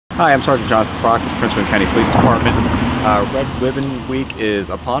Hi, I'm Sergeant Jonathan Perok with the Prince William County Police Department. Red Ribbon Week is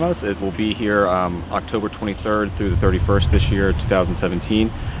upon us. It will be here October 23rd through the 31st this year,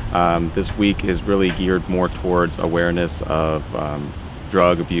 2017. This week is really geared more towards awareness of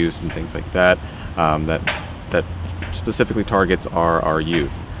drug abuse and things like that, that specifically targets our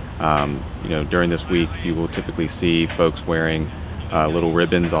youth. During this week, you will typically see folks wearing little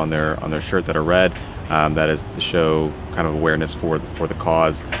ribbons on their shirt that are red. That is to show kind of awareness for the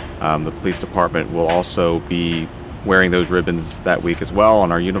cause. The police department will also be wearing those ribbons that week as well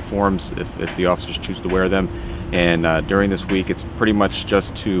on our uniforms if the officers choose to wear them. And during this week, it's pretty much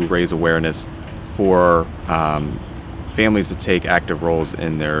just to raise awareness for families to take active roles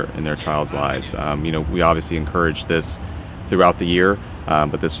in their child's lives. We obviously encourage this throughout the year,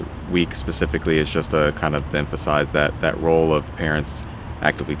 but this week specifically is just to kind of emphasize that role of parents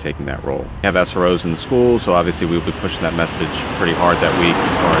actively taking that role. We have SROs in the schools, so obviously we'll be pushing that message pretty hard that week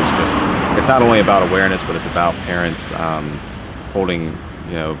as far as just, it's not only about awareness, but it's about parents holding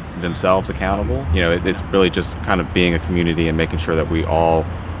themselves accountable. It's really just kind of being a community and making sure that we all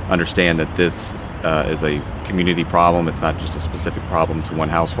understand that this is a community problem. It's not just a specific problem to one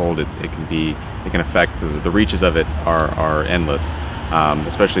household. It can affect the reaches of it are endless.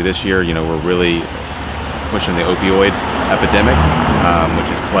 Especially this year, we're really pushing the opioid epidemic, which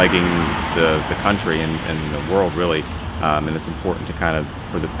is plaguing the country and the world really, and it's important to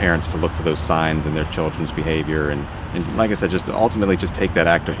for the parents to look for those signs in their children's behavior and like I said, just ultimately just take that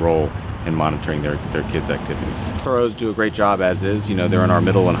active role in monitoring their kids' activities. SROs do a great job as is. They're in our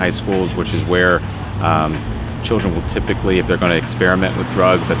middle and high schools, which is where children will typically, if they're going to experiment with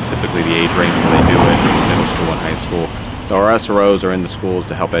drugs, that's typically the age range where they do it, in middle school and high school. So our SROs are in the schools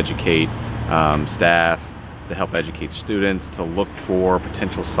to help educate staff, to help educate students, to look for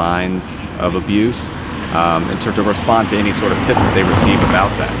potential signs of abuse, and to respond to any sort of tips that they receive about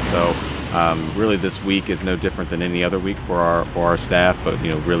that. So really this week is no different than any other week for our staff, but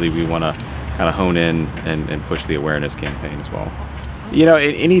really we want to kind of hone in and push the awareness campaign as well.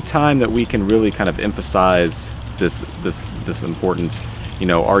 Any time that we can really kind of emphasize this importance,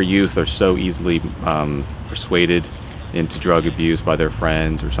 our youth are so easily persuaded into drug abuse by their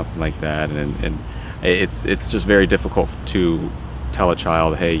friends or something like that, and it's just very difficult to tell a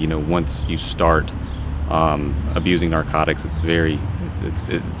child, hey, once you start abusing narcotics,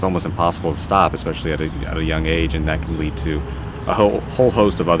 it's almost impossible to stop, especially at a young age, and that can lead to a whole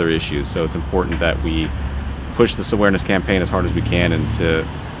host of other issues. So it's important that we push this awareness campaign as hard as we can, and to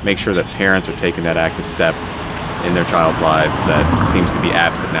make sure that parents are taking that active step in their child's lives that seems to be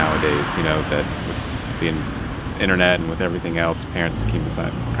absent nowadays. That with the internet and with everything else, parents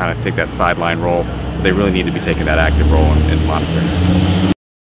kind of take that sideline role. They really need to be taking that active role in monitoring.